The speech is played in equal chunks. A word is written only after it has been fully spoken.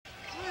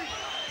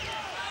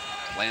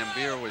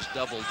Laimbeer was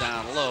doubled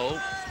down low.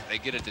 They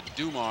get it to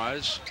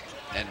Dumars.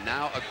 And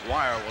now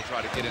Aguirre will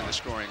try to get in the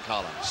scoring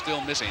column.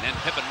 Still missing. And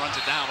Pippen runs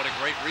it down with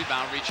a great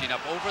rebound, reaching up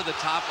over the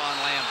top on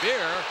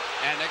Laimbeer.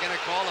 And they're going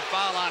to call a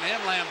foul on him.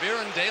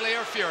 Laimbeer and Daly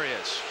are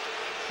furious.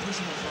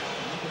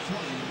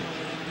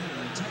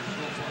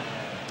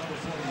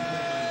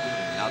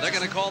 Now they're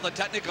going to call the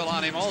technical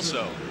on him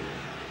also.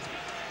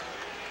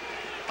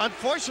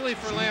 Unfortunately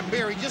for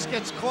Laimbeer, he just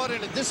gets caught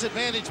in a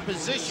disadvantaged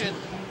position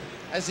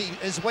as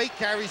his weight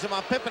carries him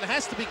on. Pippen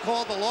has to be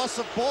called the loss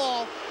of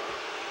ball.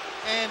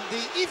 And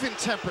the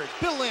even-tempered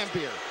Bill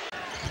Laimbeer.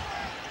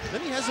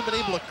 Then he hasn't been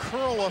able to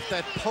curl off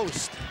that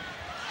post.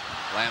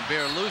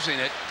 Laimbeer losing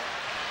it.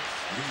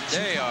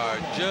 They are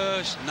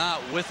just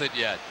not with it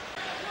yet.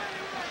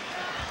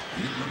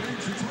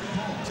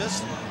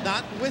 Just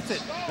not with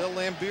it. Bill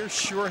Laimbeer,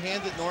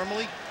 sure-handed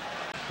normally.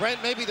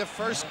 Brent, maybe the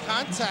first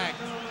contact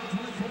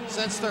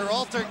since their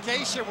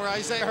altercation where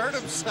Isaiah hurt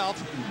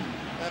himself.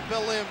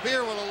 Bill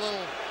Laimbeer with a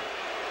little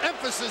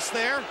emphasis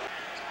there.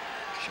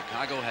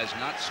 Chicago has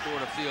not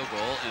scored a field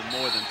goal in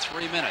more than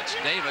 3 minutes.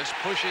 Davis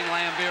pushing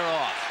Laimbeer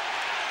off.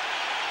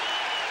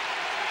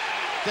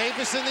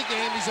 Davis in the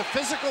game. He's a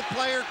physical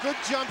player, good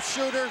jump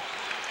shooter,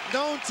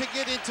 known to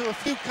get into a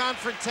few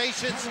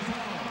confrontations.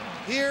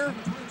 Here,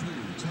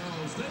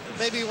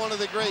 maybe one of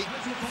the great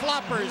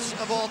floppers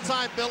of all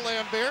time, Bill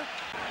Laimbeer.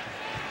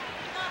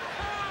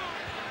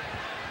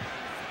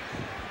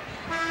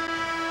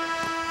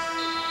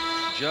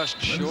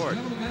 Just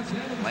short.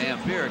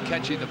 Laimbeer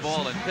catching the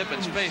ball in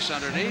Pippen's face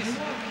underneath.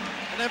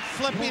 And then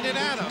flipping it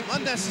at him.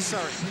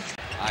 Unnecessary.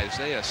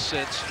 Isaiah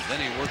sits,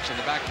 then he works in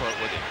the backcourt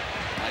with him.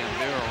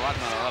 Laimbeer and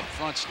Rodman are up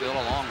front still,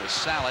 along with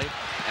Sally.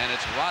 And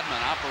it's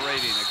Rodman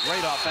operating a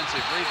great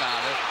offensive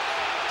rebounder.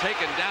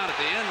 Taken down at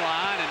the end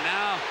line, and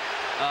now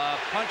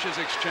punches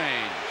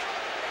exchanged.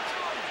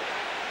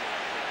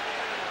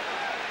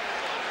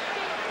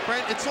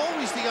 Brent, it's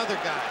always the other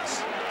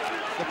guys.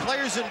 The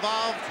players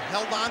involved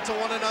held on to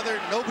one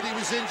another. Nobody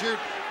was injured.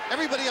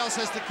 Everybody else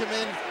has to come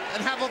in and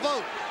have a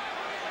vote.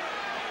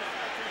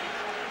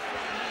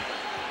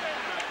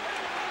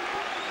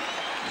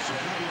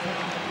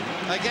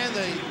 Again,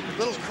 the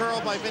little curl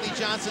by Vinnie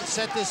Johnson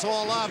set this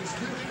all up.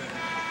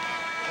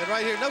 And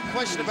right here, no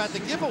question about the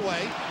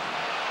giveaway.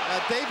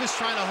 Davis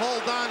trying to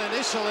hold on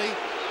initially.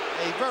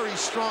 A very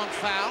strong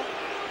foul.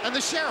 And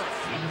the sheriff,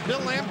 Bill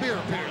Laimbeer,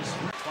 appears.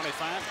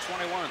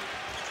 25-21.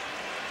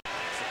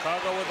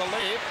 Chicago with the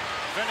lead.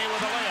 Vinny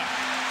with a layup.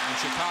 And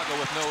Chicago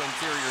with no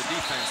interior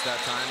defense that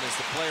time as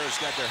the players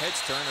got their heads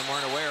turned and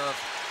weren't aware of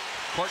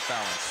court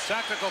balance.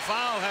 Technical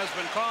foul has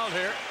been called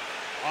here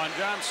on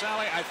John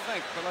Sally, I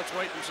think, but let's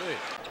wait and see.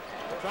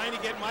 Trying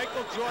to get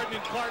Michael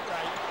Jordan and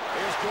Cartwright.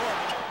 Here's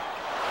Jordan.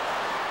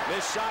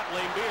 This shot,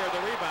 Laimbeer,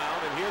 the rebound,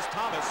 and here's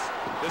Thomas.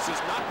 This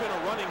has not been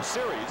a running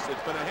series.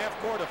 It's been a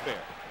half-court affair.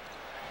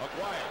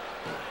 Aguirre.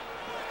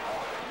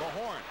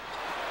 Mahorn.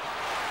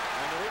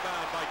 And the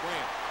rebound by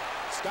Grant.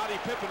 Scottie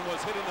Pippen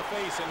was hit in the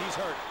face, and he's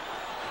hurt.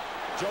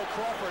 Joe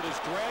Crawford is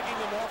dragging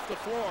him off the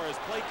floor as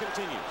play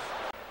continues.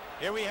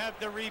 Here we have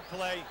the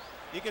replay.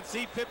 You can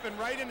see Pippen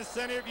right in the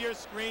center of your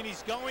screen.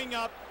 He's going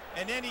up,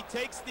 and then he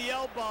takes the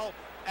elbow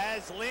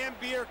as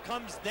Laimbeer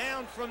comes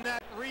down from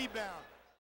that rebound.